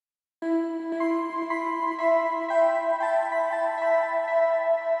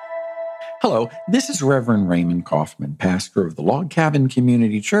Hello, this is Reverend Raymond Coffman, pastor of the Log Cabin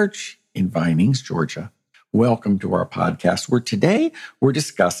Community Church in Vinings, Georgia. Welcome to our podcast, where today we're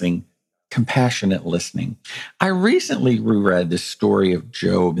discussing compassionate listening. I recently reread the story of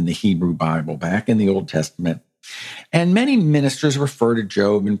Job in the Hebrew Bible back in the Old Testament, and many ministers refer to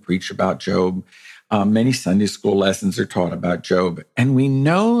Job and preach about Job. Many Sunday school lessons are taught about Job, and we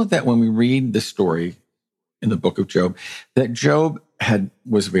know that when we read the story in the book of Job, that Job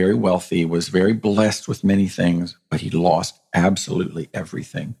was very wealthy, was very blessed with many things, but he lost absolutely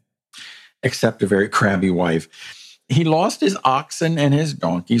everything, except a very crabby wife. He lost his oxen and his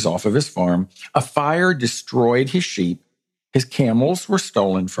donkeys off of his farm. A fire destroyed his sheep. His camels were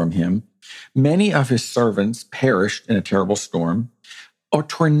stolen from him. Many of his servants perished in a terrible storm. A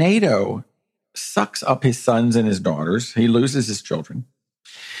tornado sucks up his sons and his daughters. He loses his children.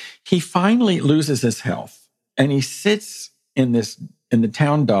 He finally loses his health. And he sits in the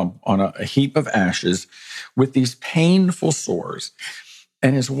town dump on a heap of ashes with these painful sores.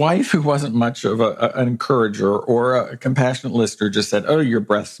 And his wife, who wasn't much of an encourager or a compassionate listener, just said, "Oh, your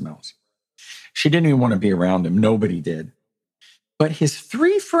breath smells." She didn't even want to be around him. Nobody did. But his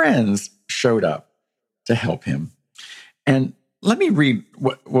three friends showed up to help him. And let me read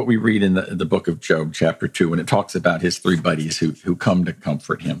what we read in the book of Job, chapter 2, when it talks about his three buddies who come to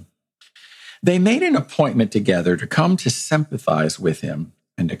comfort him. They made an appointment together to come to sympathize with him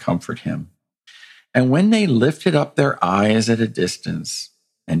and to comfort him. And when they lifted up their eyes at a distance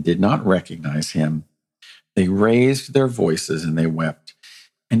and did not recognize him, they raised their voices and they wept,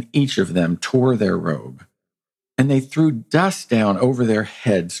 and each of them tore their robe. And they threw dust down over their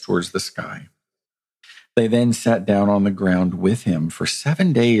heads towards the sky. They then sat down on the ground with him for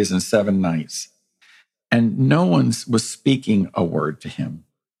 7 days and 7 nights, and no one was speaking a word to him,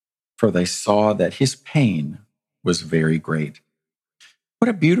 for they saw that his pain was very great. What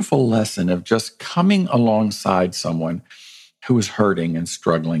a beautiful lesson of just coming alongside someone who is hurting and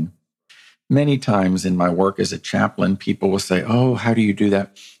struggling. Many times in my work as a chaplain, people will say, "Oh, how do you do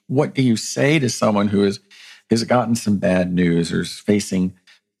that?" What do you say to someone who has gotten some bad news or is facing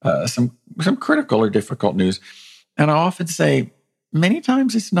some critical or difficult news? And I often say, many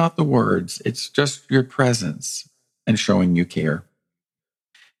times it's not the words, it's just your presence and showing you care.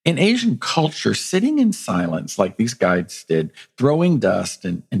 In Asian culture, sitting in silence like these guides did, throwing dust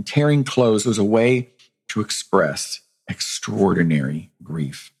and tearing clothes was a way to express extraordinary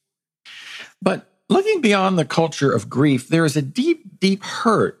grief. But looking beyond the culture of grief, there is a deep, deep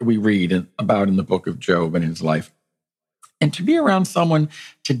hurt we read about in the book of Job and his life. And to be around someone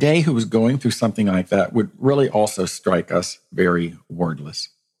today who was going through something like that would really also strike us very wordless.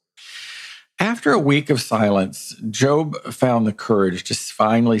 After a week of silence, Job found the courage to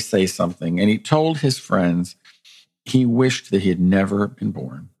finally say something, and he told his friends he wished that he had never been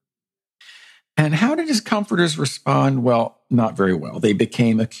born. And how did his comforters respond? Well, not very well. They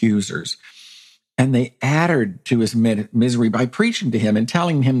became accusers, and they added to his misery by preaching to him and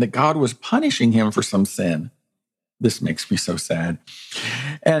telling him that God was punishing him for some sin. This makes me so sad.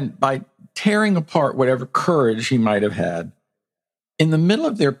 And by tearing apart whatever courage he might have had, in the middle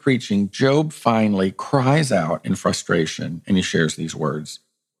of their preaching, Job finally cries out in frustration, and he shares these words: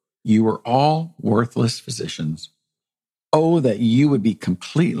 "You are all worthless physicians. Oh, that you would be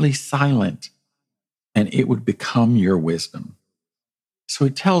completely silent, and it would become your wisdom." So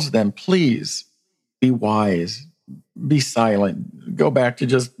he tells them, please be wise, be silent, go back to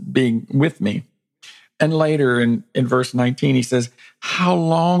just being with me. And later in verse 19, he says, "How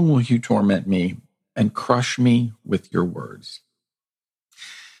long will you torment me and crush me with your words?"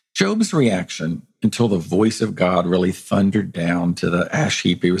 Job's reaction, until the voice of God really thundered down to the ash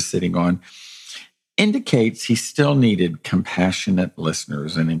heap he was sitting on, indicates he still needed compassionate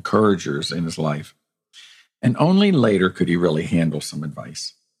listeners and encouragers in his life. And only later could he really handle some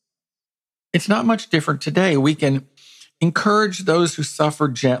advice. It's not much different today. We can encourage those who suffer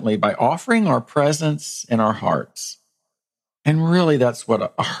gently by offering our presence in our hearts. And really, that's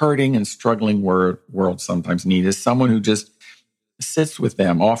what a hurting and struggling world sometimes needs, is someone who just sits with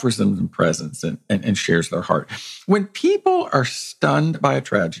them, offers them some presence, and shares their heart. When people are stunned by a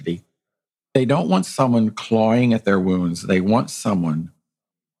tragedy, they don't want someone clawing at their wounds. They want someone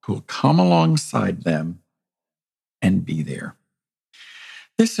who will come alongside them and be there.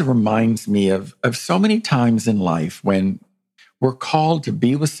 This reminds me of so many times in life when we're called to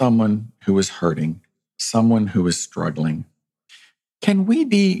be with someone who is hurting, someone who is struggling. Can we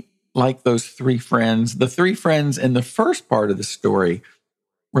be like those three friends, the three friends in the first part of the story,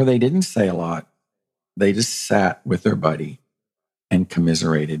 where they didn't say a lot? They just sat with their buddy and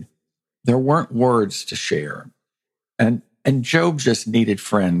commiserated. There weren't words to share. And And Job just needed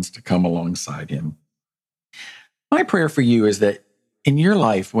friends to come alongside him. My prayer for you is that in your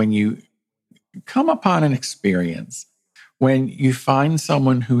life, when you come upon an experience, when you find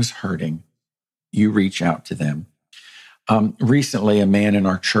someone who's hurting, you reach out to them. Recently, a man in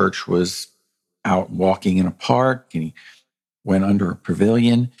our church was out walking in a park and he went under a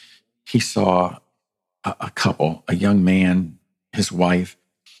pavilion. He saw a couple, a young man, his wife,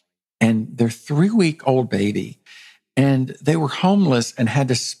 and their 3-week-old baby. And they were homeless and had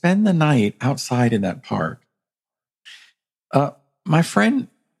to spend the night outside in that park. Our friend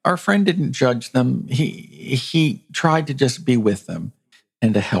didn't judge them. He tried to just be with them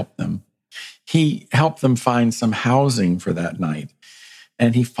and to help them. He helped them find some housing for that night.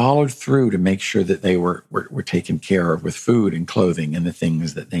 And he followed through to make sure that they were taken care of with food and clothing and the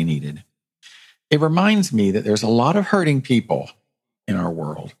things that they needed. It reminds me that there's a lot of hurting people in our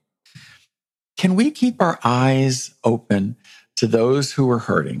world. Can we keep our eyes open to those who are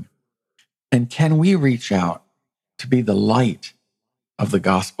hurting? And can we reach out to be the light of the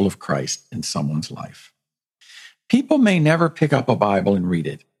gospel of Christ in someone's life? People may never pick up a Bible and read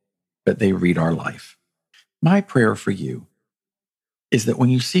it, but they read our life. My prayer for you is that when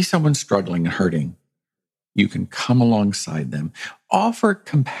you see someone struggling and hurting, you can come alongside them, offer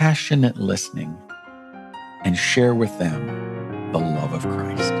compassionate listening, and share with them the love of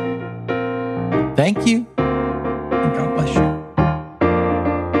Christ. Thank you, and God bless you.